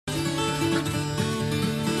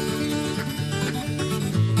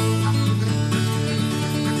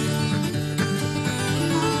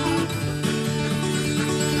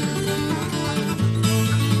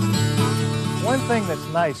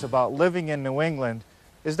that's nice about living in New England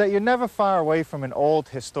is that you're never far away from an old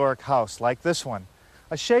historic house like this one,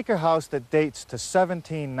 a Shaker house that dates to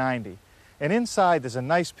 1790. And inside there's a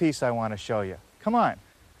nice piece I want to show you. Come on.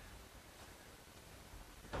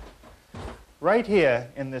 Right here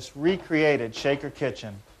in this recreated Shaker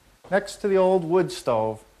kitchen, next to the old wood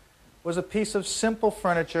stove, was a piece of simple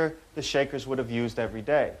furniture the Shakers would have used every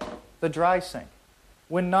day, the dry sink.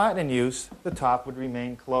 When not in use, the top would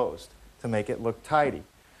remain closed to make it look tidy.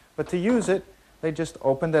 But to use it, they just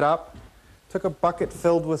opened it up, took a bucket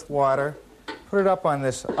filled with water, put it up on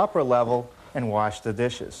this upper level, and washed the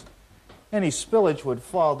dishes. Any spillage would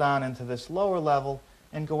fall down into this lower level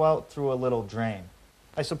and go out through a little drain,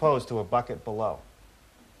 I suppose to a bucket below.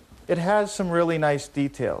 It has some really nice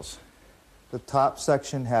details. The top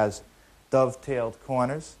section has dovetailed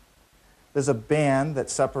corners. There's a band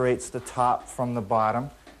that separates the top from the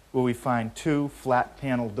bottom, where we find two flat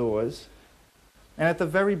panel doors. And at the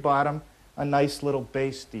very bottom, a nice little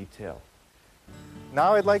base detail.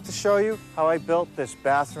 Now I'd like to show you how I built this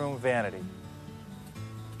bathroom vanity.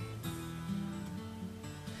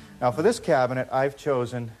 Now for this cabinet, I've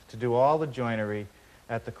chosen to do all the joinery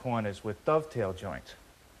at the corners with dovetail joints.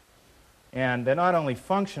 And they're not only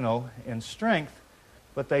functional in strength,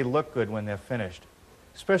 but they look good when they're finished,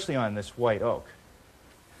 especially on this white oak.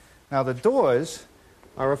 Now the doors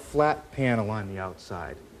are a flat panel on the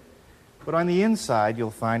outside, but on the inside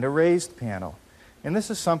you'll find a raised panel. And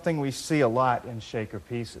this is something we see a lot in Shaker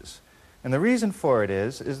pieces. And the reason for it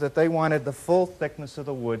is that they wanted the full thickness of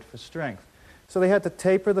the wood for strength. So they had to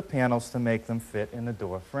taper the panels to make them fit in the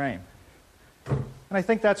door frame. And I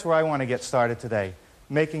think that's where I want to get started today,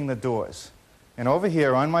 making the doors. And over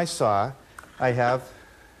here on my saw, I have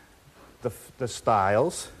the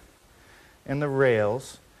stiles and the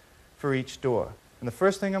rails for each door. And the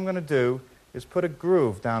first thing I'm going to do is put a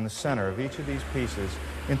groove down the center of each of these pieces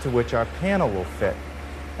into which our panel will fit.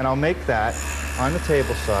 And I'll make that on the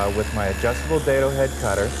table saw with my adjustable dado head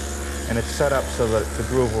cutter, and it's set up so that the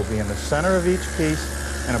groove will be in the center of each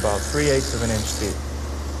piece and about 3/8 of an inch deep.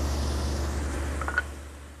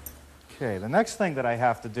 Okay, the next thing that I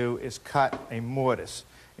have to do is cut a mortise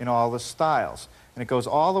in all the stiles. And it goes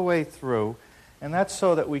all the way through, and that's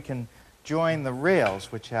so that we can join the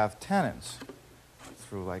rails, which have tenons,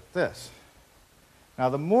 through like this. Now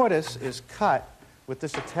the mortise is cut with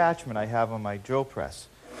this attachment I have on my drill press.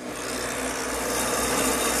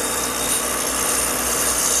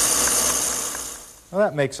 Well,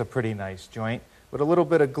 that makes a pretty nice joint. With a little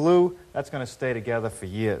bit of glue, that's going to stay together for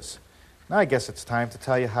years. Now I guess it's time to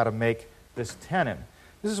tell you how to make this tenon.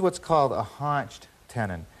 This is what's called a haunched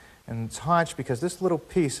tenon. And it's haunched because this little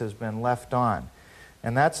piece has been left on.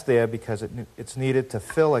 And that's there because it's needed to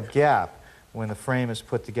fill a gap when the frame is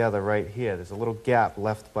put together right here. There's a little gap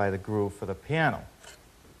left by the groove for the panel.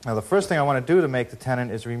 Now the first thing I want to do to make the tenon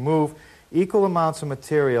is remove equal amounts of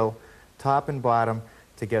material, top and bottom,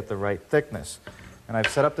 to get the right thickness. And I've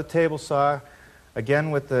set up the table saw,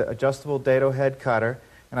 again with the adjustable dado head cutter,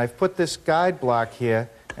 and I've put this guide block here,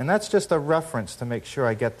 and that's just a reference to make sure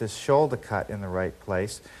I get this shoulder cut in the right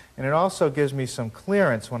place. And it also gives me some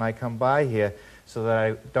clearance when I come by here so that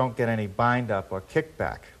I don't get any bind up or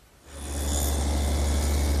kickback.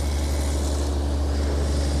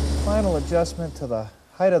 Final adjustment to the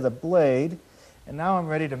height of the blade, and now I'm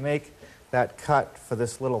ready to make that cut for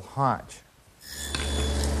this little haunch.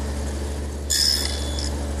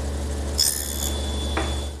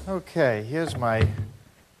 Okay, here's my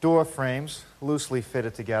door frames loosely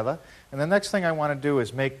fitted together, and the next thing I want to do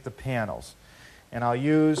is make the panels. And I'll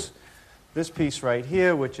use this piece right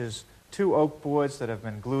here, which is 2 oak boards that have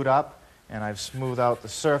been glued up, and I've smoothed out the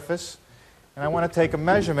surface. And I want to take a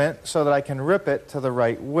measurement so that I can rip it to the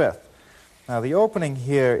right width. Now the opening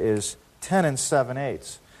here is 10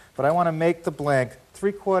 7/8, but I want to make the blank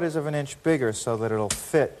 3/4 of an inch bigger so that it'll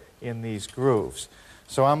fit in these grooves.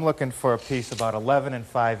 So I'm looking for a piece about 11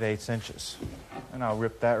 5/8 inches. And I'll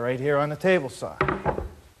rip that right here on the table saw.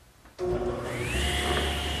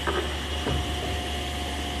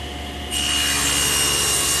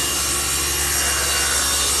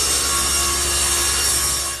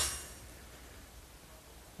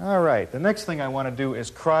 All right, the next thing I want to do is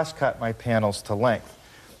cross-cut my panels to length.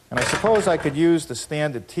 And I suppose I could use the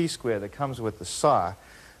standard T-square that comes with the saw,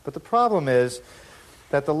 but the problem is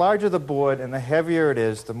that the larger the board and the heavier it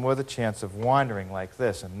is, the more the chance of wandering like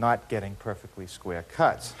this and not getting perfectly square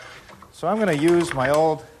cuts. So I'm going to use my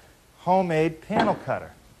old homemade panel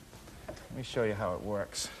cutter. Let me show you how it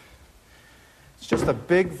works. It's just a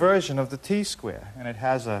big version of the T-square, and it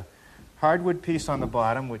has a hardwood piece on the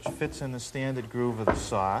bottom which fits in the standard groove of the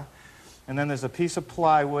saw, and then there's a piece of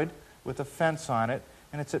plywood with a fence on it,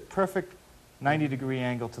 and it's at perfect 90-degree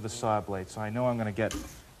angle to the saw blade, so I know I'm going to get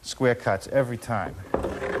square cuts every time.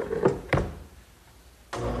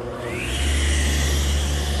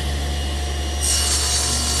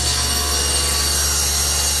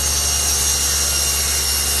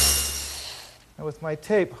 And with my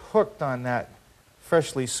tape hooked on that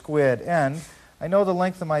freshly squared end, I know the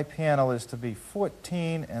length of my panel is to be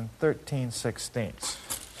 14 13/16.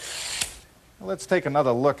 Let's take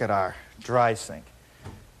another look at our dry sink.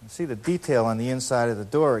 You see the detail on the inside of the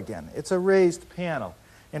door again. It's a raised panel.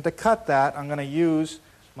 And to cut that, I'm going to use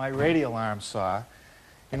my radial arm saw,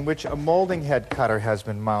 in which a molding head cutter has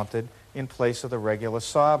been mounted in place of the regular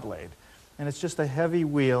saw blade. And it's just a heavy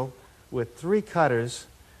wheel with 3 cutters,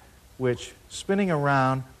 which, spinning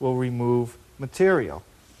around, will remove material.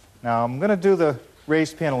 Now, I'm going to do the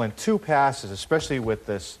raised panel in 2 passes, especially with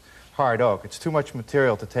this hard oak. It's too much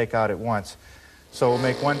material to take out at once. So we'll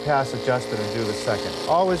make 1 pass adjusted and do the second.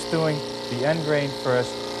 Always doing the end grain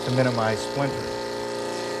first to minimize splintering.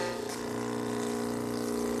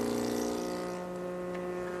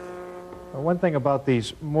 Now, one thing about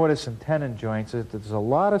these mortise and tenon joints is that there's a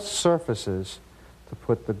lot of surfaces to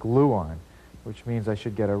put the glue on, which means I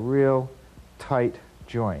should get a real tight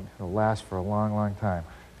joint. It'll last for a long, long time.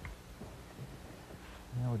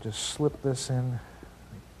 Now we'll just slip this in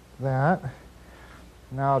like that.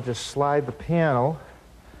 Now I'll just slide the panel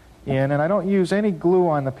in, and I don't use any glue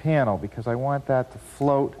on the panel because I want that to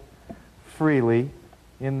float freely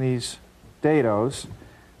in these dados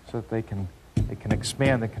so that they can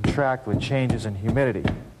expand and contract with changes in humidity.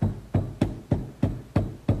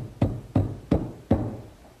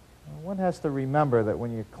 One has to remember that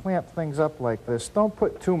when you clamp things up like this, don't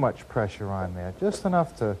put too much pressure on there, just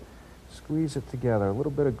enough to squeeze it together. A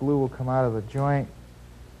little bit of glue will come out of the joint.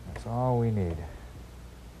 That's all we need.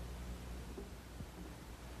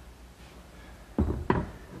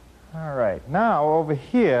 All right, now over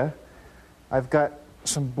here, I've got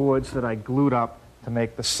some boards that I glued up to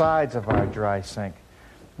make the sides of our dry sink.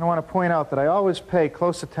 And I want to point out that I always pay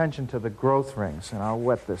close attention to the growth rings, and I'll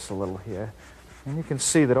wet this a little here. And you can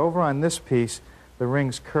see that over on this piece, the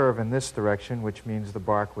rings curve in this direction, which means the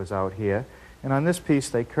bark was out here. And on this piece,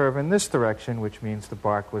 they curve in this direction, which means the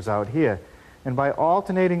bark was out here. And by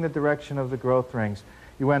alternating the direction of the growth rings,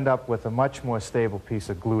 you end up with a much more stable piece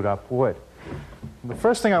of glued up wood. The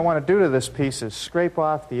first thing I want to do to this piece is scrape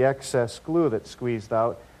off the excess glue that's squeezed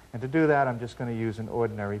out. And to do that, I'm just going to use an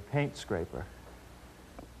ordinary paint scraper.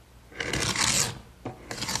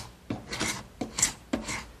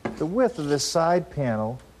 The width of this side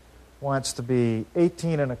panel wants to be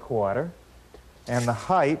 18 1/4, and the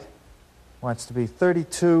height wants to be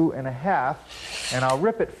 32 1/2, and I'll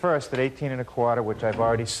rip it first at 18 1/4, which I've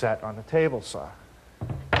already set on the table saw.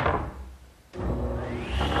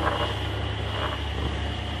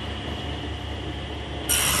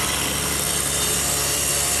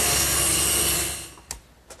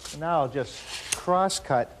 Now I'll just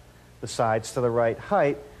cross-cut the sides to the right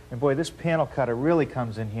height, and boy, this panel cutter really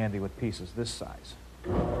comes in handy with pieces this size.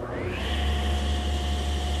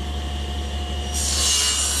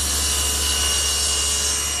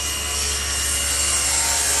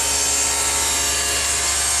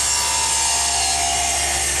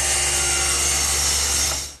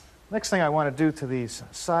 Next thing I want to do to these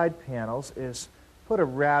side panels is put a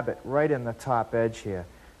rabbet right in the top edge here,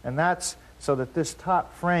 and that's so that this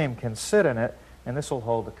top frame can sit in it, and this will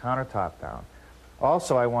hold the countertop down.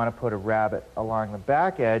 Also, I want to put a rabbet along the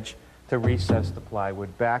back edge to recess the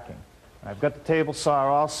plywood backing. I've got the table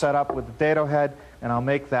saw all set up with the dado head, and I'll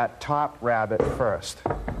make that top rabbet first.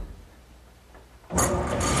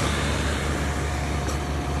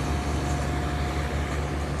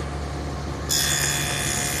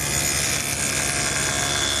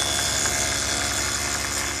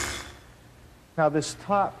 Now this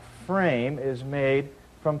top frame is made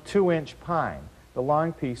from 2-inch pine, the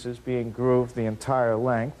long pieces being grooved the entire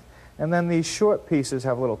length, and then these short pieces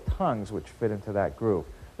have little tongues which fit into that groove.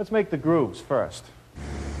 Let's make the grooves first.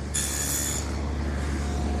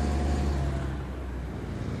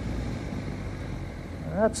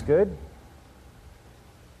 That's good.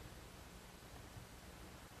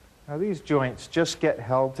 Now these joints just get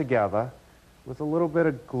held together with a little bit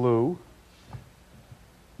of glue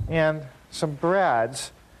and some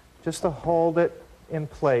brads just to hold it in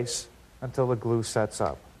place until the glue sets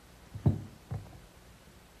up.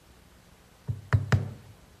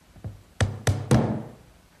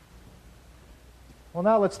 Well,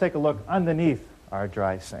 now let's take a look underneath our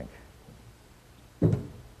dry sink.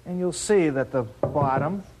 And you'll see that the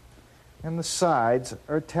bottom and the sides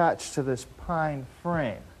are attached to this pine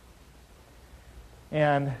frame.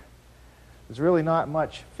 And There's really not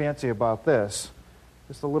much fancy about this.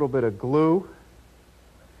 Just a little bit of glue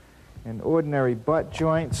and ordinary butt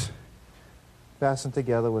joints fastened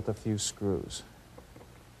together with a few screws.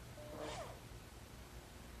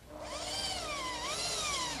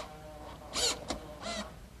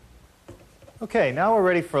 Okay, now we're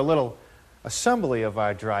ready for a little assembly of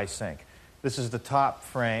our dry sink. This is the top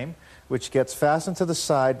frame, which gets fastened to the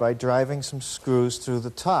side by driving some screws through the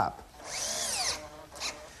top.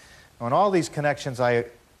 On all these connections, I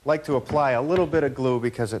like to apply a little bit of glue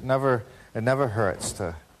because it never hurts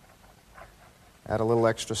to add a little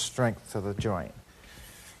extra strength to the joint.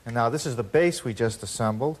 And now this is the base we just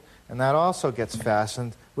assembled, and that also gets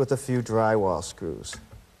fastened with a few drywall screws.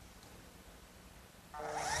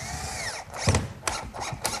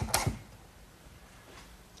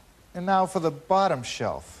 And now for the bottom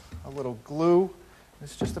shelf, a little glue.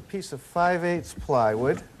 It's just a piece of 5/8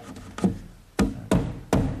 plywood.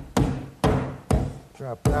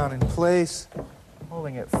 Drop down in place,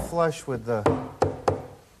 holding it flush with the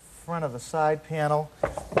front of the side panel.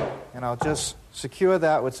 And I'll just secure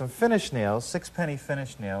that with some finish nails, 6-penny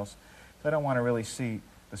finish nails. I don't want to really see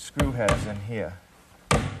the screw heads in here.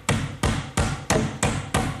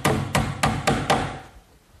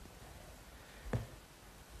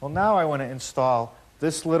 Well, now I want to install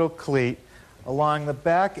this little cleat along the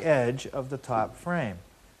back edge of the top frame.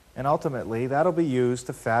 And ultimately, that'll be used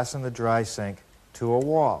to fasten the dry sink to a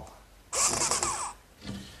wall.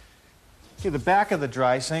 See, the back of the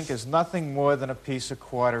dry sink is nothing more than a piece of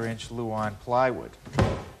 1/4-inch Luan plywood.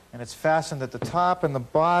 And it's fastened at the top and the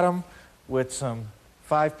bottom with some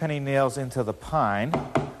 5-penny nails into the pine.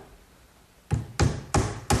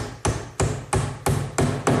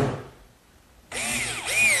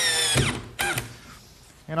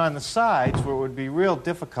 And on the sides, where it would be real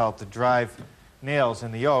difficult to drive nails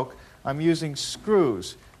in the oak, I'm using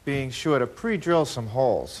screws, being sure to pre-drill some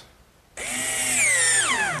holes.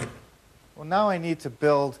 Well, now I need to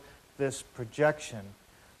build this projection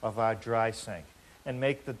of our dry sink and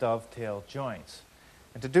make the dovetail joints.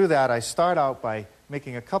 And to do that, I start out by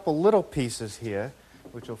making a couple little pieces here,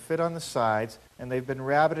 which will fit on the sides, and they've been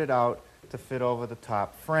rabbited out to fit over the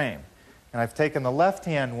top frame. And I've taken the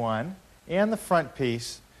left-hand one and the front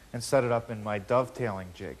piece and set it up in my dovetailing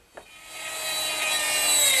jig.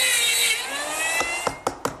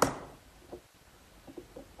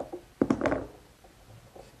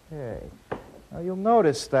 Okay. Now you'll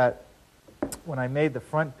notice that when I made the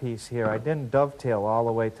front piece here, I didn't dovetail all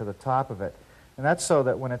the way to the top of it. And that's so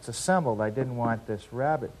that when it's assembled, I didn't want this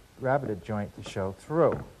rabbited joint to show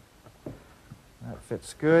through. That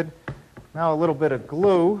fits good. Now a little bit of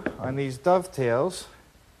glue on these dovetails,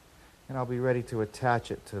 and I'll be ready to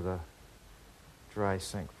attach it to the dry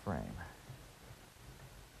sink frame.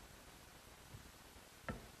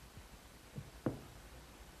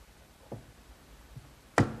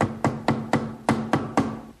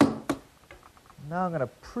 Now I'm going to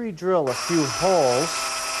pre-drill a few holes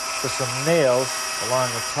with some nails along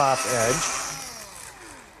the top edge.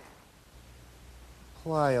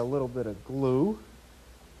 Apply a little bit of glue.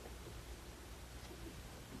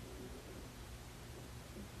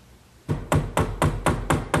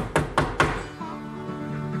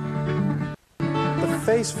 The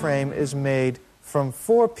face frame is made from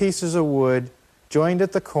 4 pieces of wood joined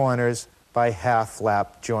at the corners by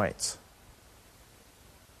half-lap joints.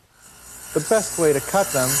 The best way to cut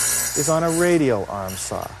them is on a radial arm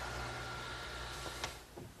saw.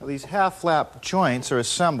 Now, these half-lap joints are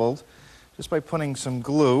assembled just by putting some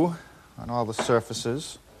glue on all the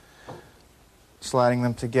surfaces, sliding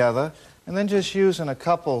them together, and then just using a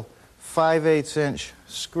couple 5/8-inch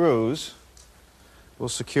screws. We'll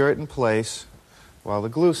secure it in place while the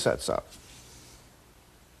glue sets up.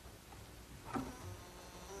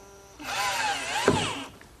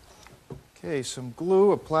 Okay, some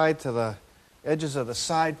glue applied to the edges of the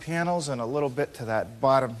side panels and a little bit to that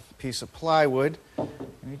bottom piece of plywood.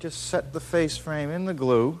 And you just set the face frame in the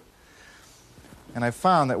glue. And I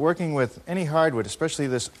found that working with any hardwood, especially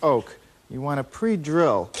this oak, you want to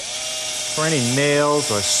pre-drill for any nails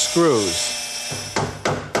or screws.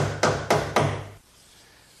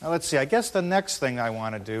 Now let's see, I guess the next thing I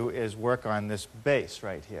want to do is work on this base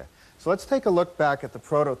right here. So let's take a look back at the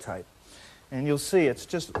prototype. And you'll see it's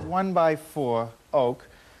just 1x4 oak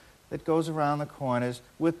that goes around the corners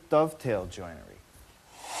with dovetail joinery.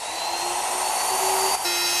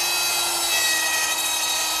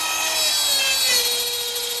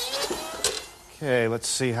 Okay, let's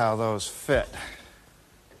see how those fit.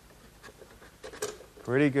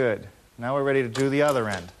 Pretty good. Now we're ready to do the other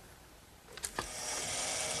end.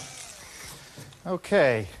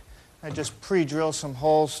 Okay, I just pre-drill some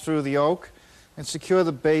holes through the oak and secure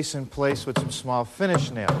the base in place with some small finish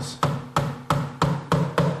nails.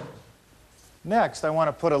 Next, I want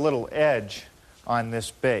to put a little edge on this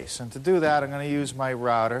base, and to do that I'm going to use my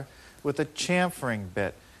router with a chamfering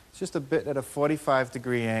bit. It's just a bit at a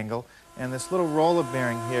 45-degree angle, and this little roller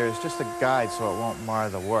bearing here is just a guide so it won't mar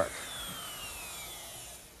the work.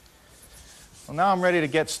 Well, now I'm ready to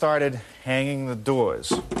get started hanging the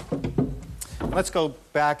doors. Let's go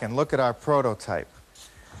back and look at our prototype.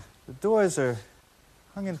 The doors are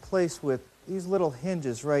hung in place with these little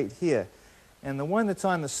hinges right here. And the one that's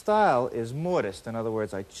on the stile is mortised. In other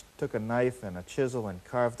words, I took a knife and a chisel and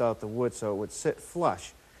carved out the wood so it would sit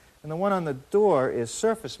flush. And the one on the door is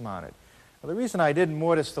surface mounted. Well, the reason I didn't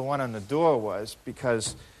mortise the one on the door was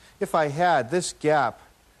because if I had, this gap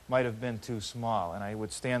might have been too small, and I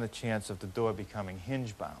would stand the chance of the door becoming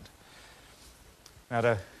hinge bound. Now,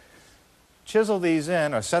 to chisel these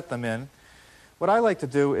in, or set them in, what I like to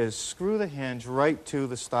do is screw the hinge right to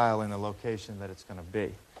the stile in the location that it's going to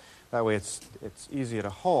be. That way it's easier to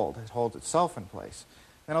hold. It holds itself in place.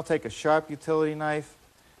 Then I'll take a sharp utility knife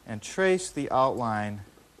and trace the outline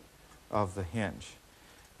of the hinge.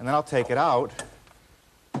 And then I'll take it out.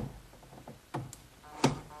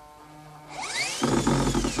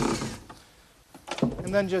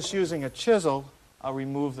 And then just using a chisel, I'll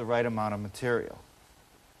remove the right amount of material.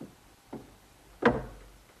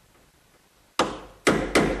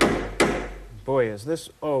 Boy, is this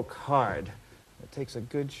oak hard. It takes a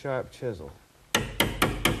good sharp chisel. Okay,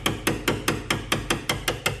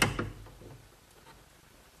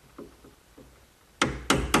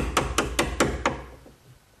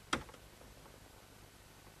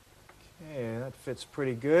 that fits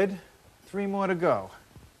pretty good. 3 more to go.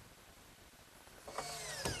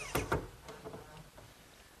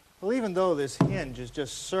 Well, even though this hinge is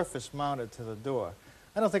just surface mounted to the door,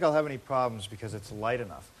 I don't think I'll have any problems because it's light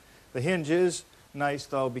enough. The hinge is nice,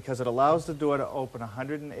 though, because it allows the door to open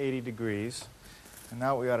 180 degrees. And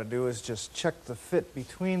now what we ought to do is just check the fit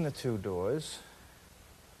between the two doors.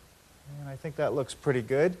 And I think that looks pretty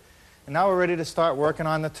good. And now we're ready to start working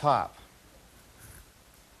on the top.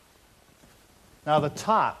 Now, the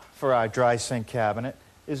top for our dry sink cabinet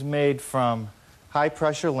is made from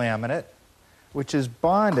high-pressure laminate, which is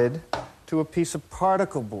bonded to a piece of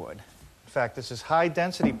particle board. In fact, this is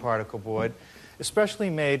high-density particle board, especially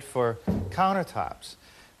made for countertops.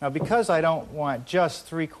 Now, because I don't want just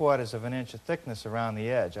 3/4 of an inch of thickness around the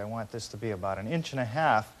edge, I want this to be about 1.5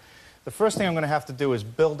 inches, the first thing I'm going to have to do is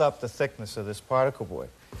build up the thickness of this particle board.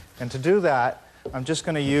 And to do that, I'm just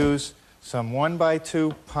going to use some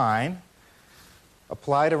 1x2 pine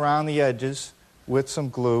applied around the edges with some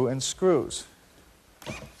glue and screws.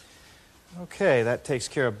 Okay, that takes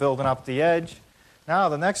care of building up the edge. Now,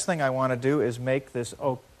 the next thing I want to do is make this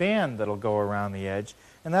oak band that'll go around the edge,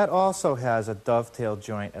 and that also has a dovetail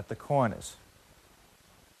joint at the corners.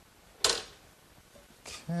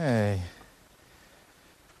 Okay.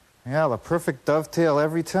 Yeah, the perfect dovetail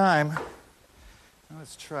every time.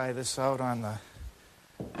 Let's try this out on the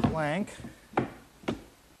plank.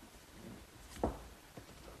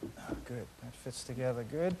 Oh, good. That fits together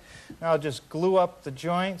good. Now I'll just glue up the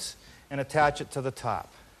joints and attach it to the top.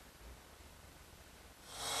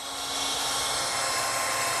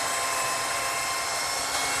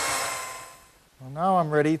 Well, now I'm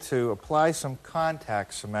ready to apply some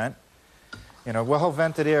contact cement in a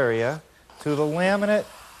well-vented area to the laminate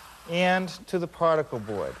and to the particle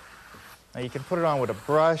board. Now, you can put it on with a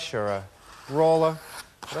brush or a roller,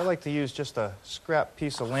 but I like to use just a scrap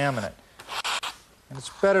piece of laminate. And it's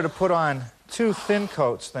better to put on 2 thin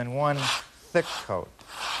coats than 1 thick coat.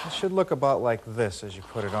 It should look about like this as you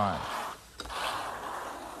put it on.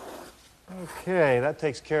 Okay, that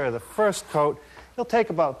takes care of the first coat. It'll take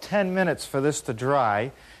about 10 minutes for this to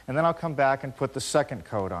dry, and then I'll come back and put the second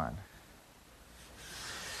coat on.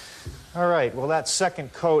 All right, well, that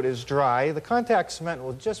second coat is dry. The contact cement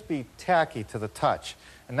will just be tacky to the touch.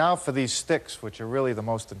 And now for these sticks, which are really the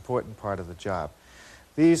most important part of the job.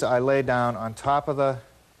 These I lay down on top of the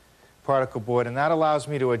particle board, and that allows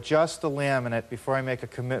me to adjust the laminate before I make a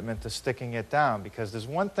commitment to sticking it down, because there's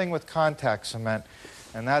one thing with contact cement,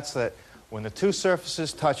 and that's that when the two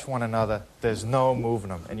surfaces touch one another, there's no moving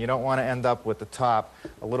them, and you don't want to end up with the top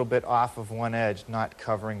a little bit off of one edge, not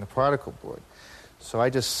covering the particle board. So I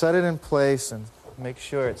just set it in place and make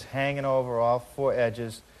sure it's hanging over all 4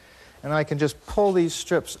 edges, and then I can just pull these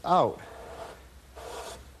strips out.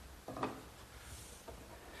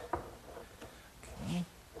 Okay.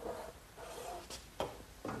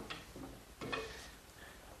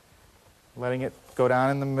 Letting it go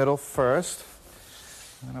down in the middle first.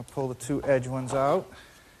 And I'll pull the 2 edge ones out.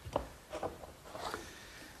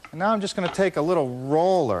 And now I'm just going to take a little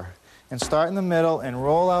roller and start in the middle and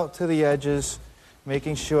roll out to the edges,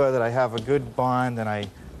 making sure that I have a good bond and I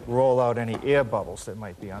roll out any air bubbles that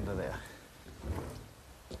might be under there.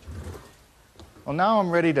 Well, now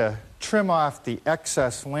I'm ready to trim off the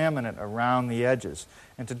excess laminate around the edges.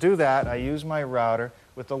 And to do that, I use my router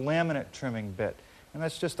with a laminate trimming bit. And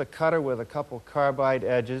that's just a cutter with a couple carbide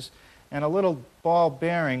edges and a little ball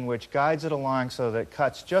bearing which guides it along so that it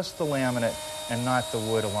cuts just the laminate and not the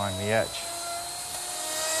wood along the edge.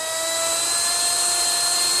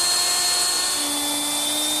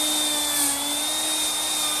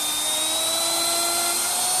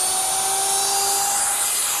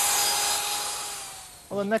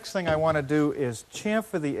 Well, the next thing I want to do is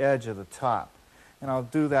chamfer the edge of the top. And I'll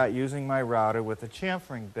do that using my router with a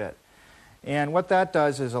chamfering bit. And what that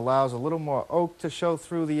does is allows a little more oak to show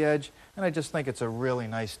through the edge, and I just think it's a really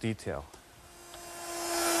nice detail.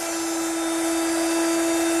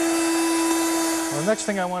 Well, the next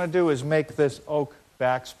thing I want to do is make this oak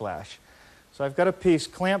backsplash. So I've got a piece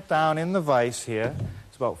clamped down in the vise here.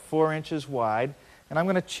 It's about 4 inches wide, and I'm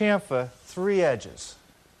going to chamfer 3 edges.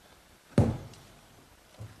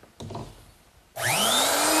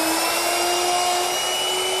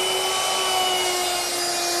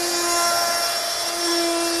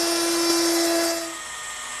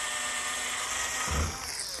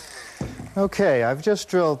 Okay, I've just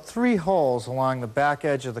drilled 3 holes along the back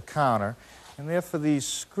edge of the counter, and they're for these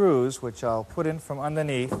screws, which I'll put in from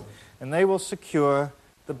underneath, and they will secure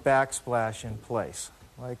the backsplash in place,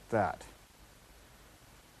 like that.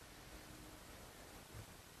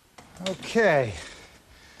 Okay,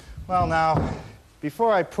 well now,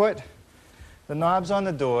 before I put the knobs on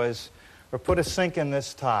the doors or put a sink in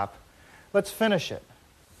this top, let's finish it.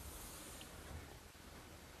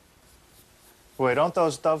 Boy, don't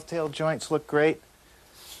those dovetail joints look great?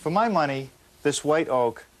 For my money, this white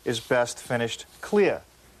oak is best finished clear.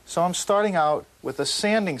 So I'm starting out with a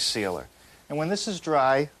sanding sealer. And when this is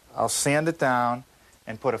dry, I'll sand it down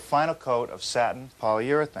and put a final coat of satin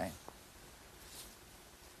polyurethane.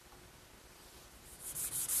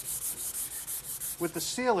 With the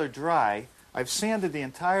sealer dry, I've sanded the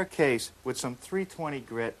entire case with some 320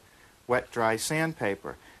 grit wet dry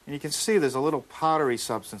sandpaper. And you can see there's a little powdery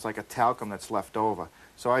substance like a talcum that's left over.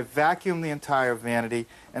 So I vacuumed the entire vanity,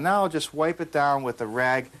 and now I'll just wipe it down with a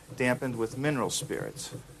rag dampened with mineral spirits.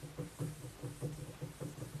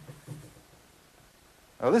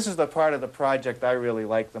 Now this is the part of the project I really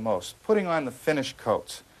like the most, putting on the finish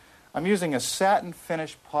coats. I'm using a satin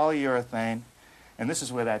finish polyurethane, and this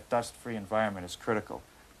is where that dust-free environment is critical.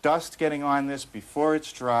 Dust getting on this before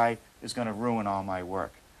it's dry is going to ruin all my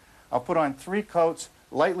work. I'll put on 3 coats,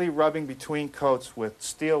 lightly rubbing between coats with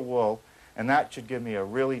steel wool, and that should give me a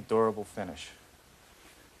really durable finish.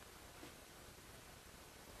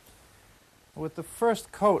 With the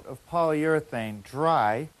first coat of polyurethane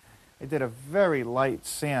dry, I did a very light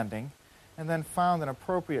sanding and then found an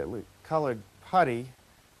appropriately colored putty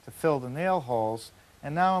to fill the nail holes,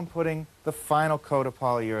 and now I'm putting the final coat of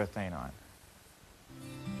polyurethane on.